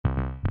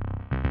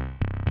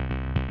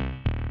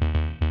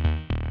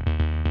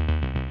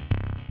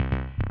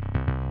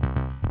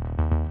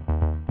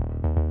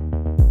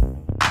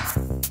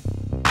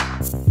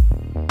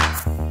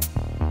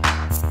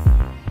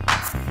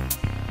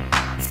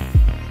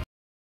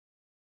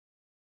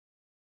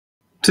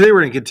Today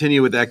we're going to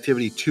continue with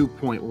activity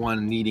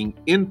 2.1 needing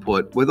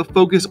input with a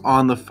focus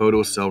on the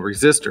photocell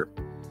resistor.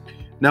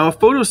 Now a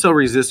photocell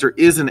resistor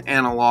is an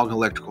analog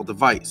electrical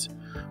device,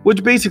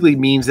 which basically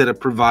means that it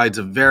provides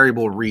a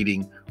variable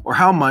reading or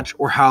how much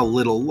or how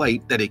little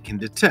light that it can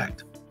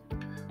detect.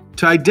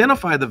 To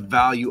identify the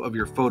value of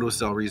your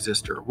photocell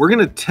resistor, we're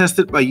going to test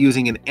it by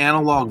using an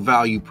analog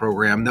value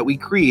program that we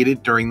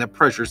created during the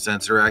pressure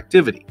sensor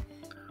activity.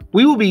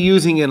 We will be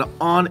using an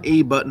on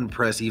a button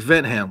press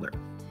event handler.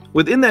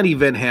 Within that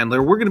event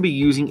handler, we're going to be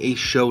using a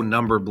show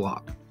number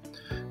block.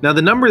 Now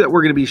the number that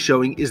we're going to be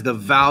showing is the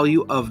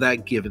value of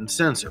that given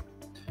sensor.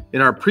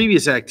 In our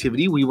previous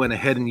activity, we went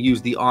ahead and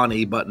used the on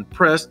a button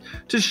press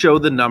to show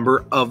the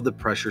number of the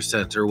pressure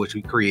sensor, which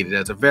we created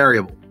as a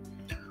variable.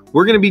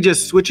 We're going to be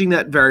just switching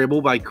that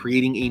variable by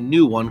creating a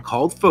new one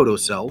called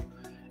Photocell,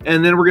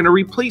 and then we're going to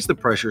replace the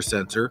pressure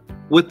sensor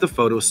with the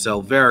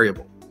Photocell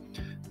variable.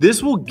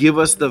 This will give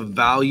us the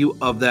value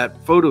of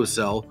that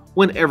photocell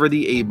whenever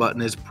the A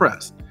button is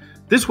pressed.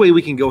 This way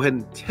we can go ahead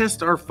and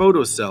test our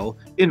photocell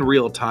in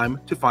real time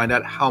to find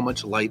out how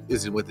much light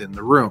is within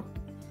the room.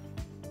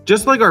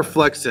 Just like our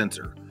flex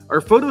sensor,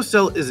 our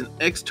photocell is an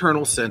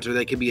external sensor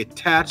that can be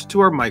attached to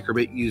our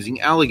microbit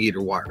using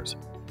alligator wires.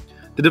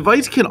 The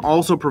device can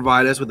also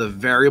provide us with a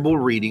variable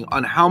reading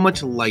on how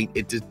much light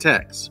it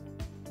detects.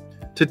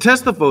 To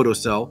test the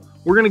photocell,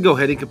 we're going to go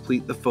ahead and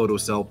complete the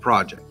photocell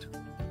project.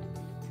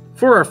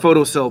 For our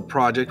photocell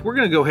project, we're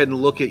going to go ahead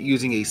and look at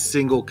using a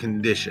single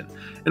condition,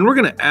 and we're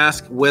going to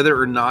ask whether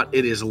or not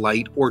it is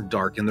light or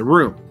dark in the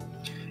room.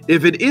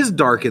 If it is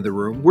dark in the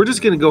room, we're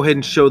just going to go ahead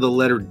and show the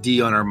letter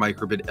D on our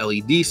microbit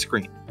LED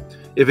screen.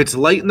 If it's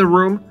light in the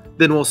room,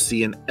 then we'll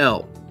see an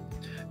L.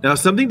 Now,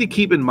 something to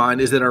keep in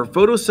mind is that our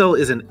photocell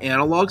is an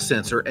analog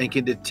sensor and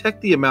can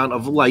detect the amount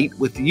of light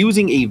with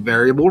using a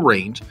variable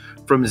range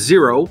from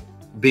 0,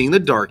 being the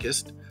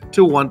darkest,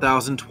 to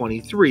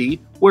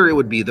 1023, where it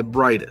would be the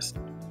brightest.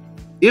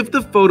 If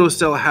the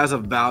photocell has a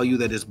value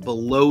that is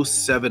below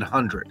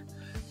 700,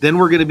 then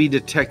we're going to be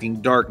detecting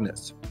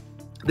darkness.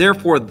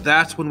 Therefore,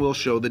 that's when we'll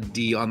show the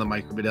D on the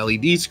microbit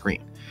LED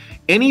screen.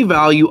 Any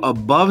value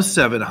above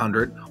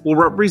 700 will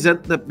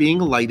represent that being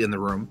light in the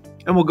room,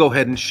 and we'll go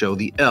ahead and show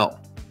the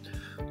L.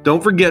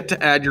 Don't forget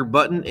to add your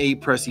button A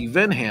press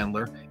event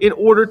handler in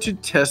order to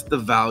test the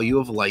value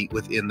of light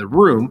within the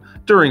room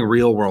during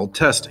real-world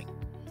testing.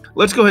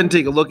 Let's go ahead and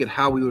take a look at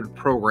how we would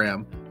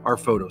program our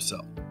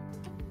photocell.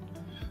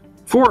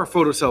 For our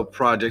photocell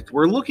project,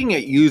 we're looking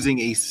at using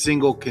a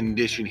single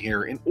condition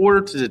here in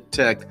order to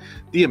detect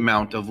the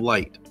amount of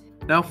light.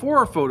 Now for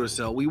our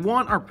photocell, we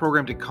want our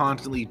program to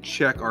constantly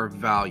check our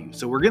value,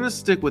 so we're going to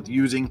stick with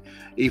using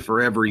a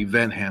forever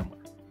event handler.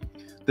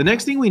 The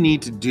next thing we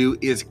need to do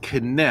is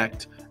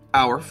connect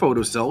our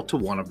photocell to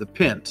one of the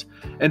pins.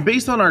 And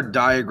based on our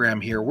diagram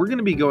here, we're going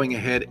to be going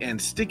ahead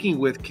and sticking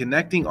with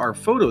connecting our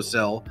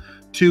photocell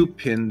to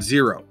pin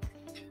 0.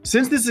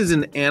 Since this is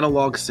an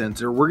analog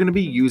sensor, we're going to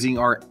be using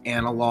our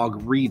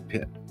analog read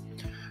pin.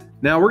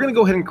 Now we're going to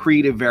go ahead and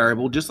create a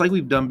variable just like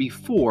we've done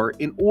before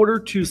in order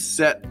to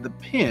set the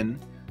pin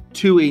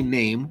to a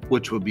name,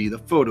 which would be the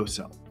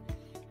photocell.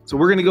 So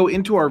we're going to go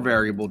into our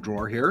variable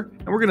drawer here,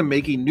 and we're going to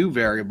make a new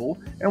variable,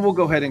 and we'll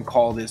go ahead and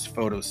call this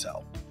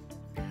photocell.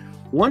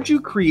 Once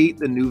you create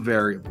the new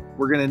variable,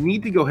 we're going to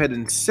need to go ahead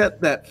and set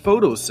that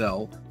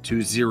photocell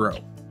to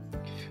 0.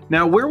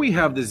 Now where we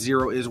have the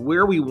 0 is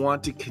where we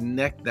want to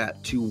connect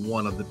that to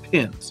one of the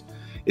pins.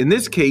 In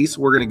this case,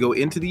 we're going to go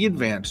into the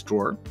advanced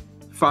drawer,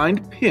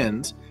 find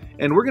pins,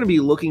 and we're going to be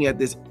looking at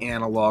this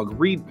analog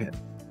read pin.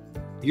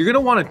 You're going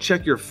to want to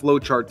check your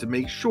flowchart to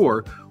make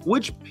sure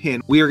which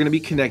pin we are going to be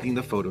connecting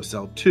the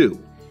photocell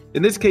to.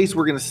 In this case,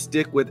 we're going to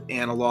stick with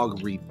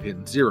analog read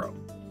pin 0.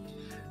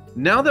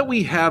 Now that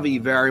we have a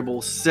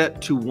variable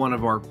set to one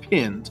of our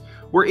pins,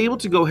 we're able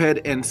to go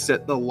ahead and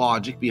set the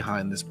logic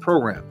behind this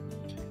program.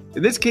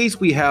 In this case,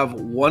 we have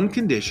one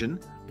condition,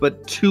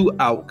 but two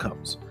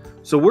outcomes.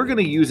 So we're going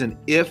to use an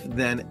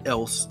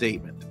if-then-else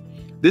statement.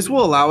 This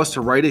will allow us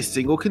to write a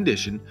single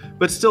condition,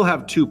 but still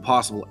have two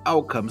possible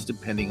outcomes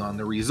depending on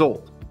the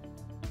result.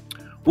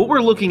 What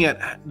we're looking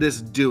at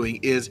this doing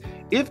is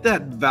if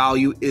that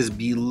value is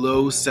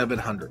below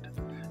 700,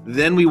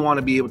 then we want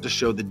to be able to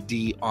show the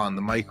D on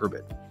the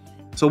microbit.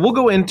 So we'll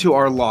go into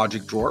our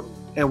logic drawer,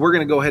 and we're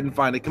going to go ahead and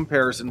find a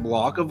comparison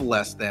block of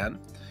less than.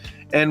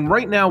 And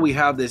right now we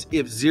have this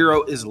if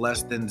 0 is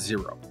less than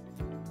 0.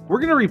 We're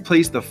going to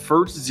replace the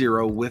first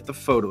 0 with the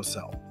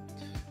photocell.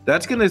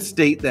 That's going to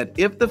state that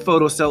if the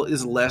photocell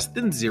is less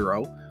than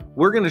 0,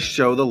 we're going to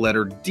show the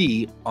letter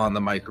D on the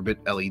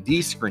microbit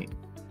LED screen.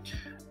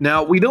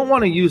 Now, we don't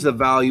want to use the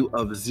value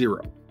of 0.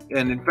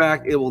 And in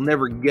fact, it will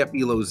never get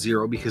below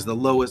 0 because the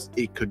lowest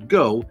it could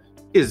go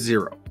is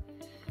 0.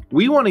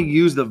 We want to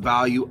use the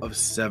value of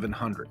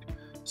 700.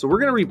 So we're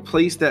going to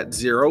replace that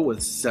 0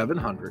 with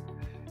 700.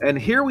 And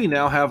here we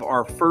now have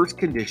our first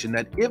condition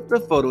that if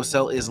the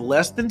photocell is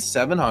less than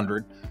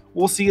 700,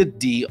 we'll see a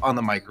D on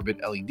the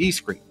microbit LED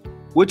screen,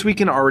 which we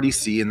can already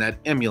see in that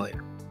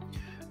emulator.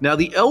 Now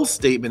the else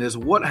statement is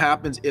what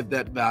happens if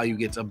that value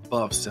gets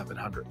above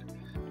 700.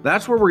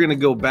 That's where we're going to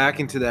go back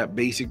into that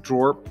basic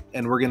drawer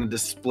and we're going to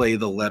display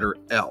the letter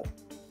L.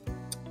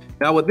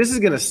 Now what this is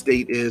going to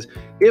state is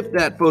if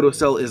that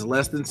photocell is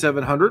less than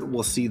 700,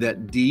 we'll see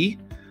that D.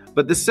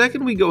 But the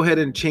second we go ahead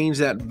and change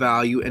that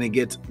value and it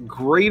gets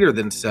greater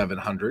than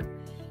 700,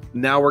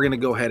 now we're going to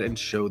go ahead and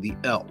show the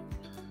L.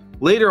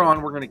 Later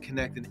on, we're going to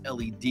connect an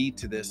LED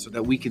to this so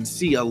that we can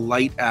see a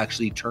light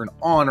actually turn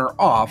on or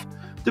off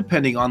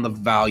depending on the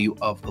value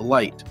of the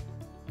light.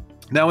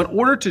 Now, in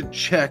order to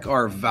check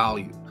our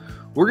value,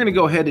 we're going to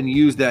go ahead and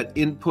use that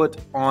input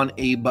on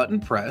a button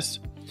press.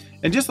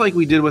 And just like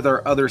we did with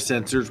our other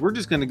sensors, we're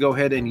just going to go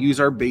ahead and use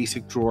our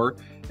basic drawer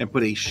and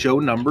put a show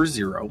number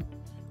 0.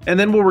 And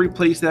then we'll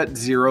replace that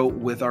 0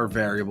 with our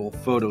variable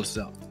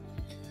photocell.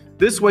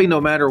 This way, no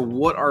matter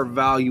what our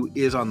value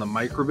is on the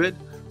microbit,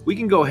 we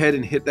can go ahead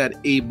and hit that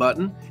A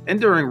button, and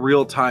during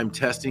real-time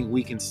testing,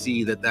 we can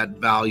see that that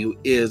value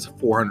is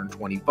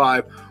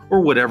 425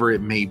 or whatever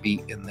it may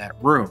be in that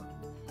room.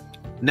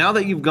 Now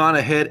that you've gone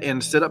ahead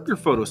and set up your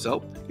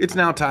photocell, it's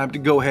now time to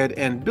go ahead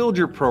and build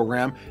your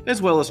program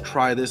as well as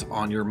try this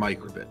on your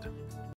microbit.